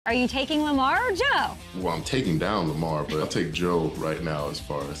Are you taking Lamar or Joe? Well, I'm taking down Lamar, but I'll take Joe right now as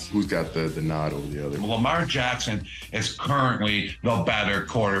far as who's got the nod over the other. Lamar Jackson is currently the better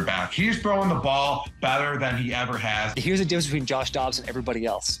quarterback. He's throwing the ball better than he ever has. Here's the difference between Josh Dobbs and everybody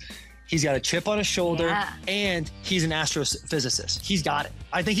else. He's got a chip on his shoulder, and he's an astrophysicist. He's got it.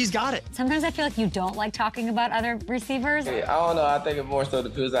 I think he's got it. Sometimes I feel like you don't like talking about other receivers. Hey, I don't know. I think it more so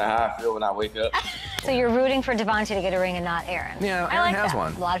depends on how I feel when I wake up. So you're rooting for Devontae to get a ring and not Aaron. Yeah, I Aaron like has that.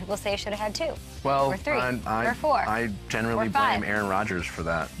 one. A lot of people say he should have had 2. Well, or 3. or 4. I generally blame Aaron Rodgers for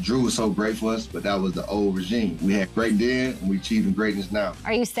that. Drew was so great for us, but that was the old regime. We had great then, and we achieving greatness now.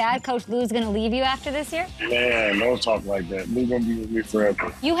 Are you sad Coach Lou's going to leave you after this year? Man, don't talk like that. Lou's going to be with me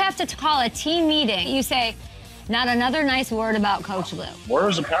forever. You have to call a team meeting. You say, not another nice word about Coach Lou.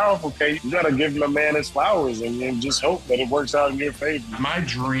 Words are powerful, Kate. You got to give a man his flowers and just hope that it works out in your favor. My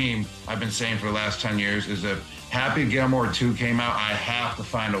dream, I've been saying for the last 10 years, is if Happy Gilmore 2 came out, I have to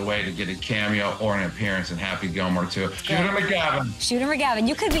find a way to get a cameo or an appearance in Happy Gilmore 2. Shooter McGavin. Shooter McGavin.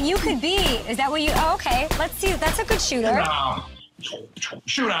 You could be. Is that what you, oh, okay. Let's see. That's a good shooter.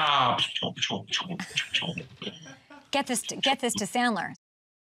 Shoot up. Get this to Sandler.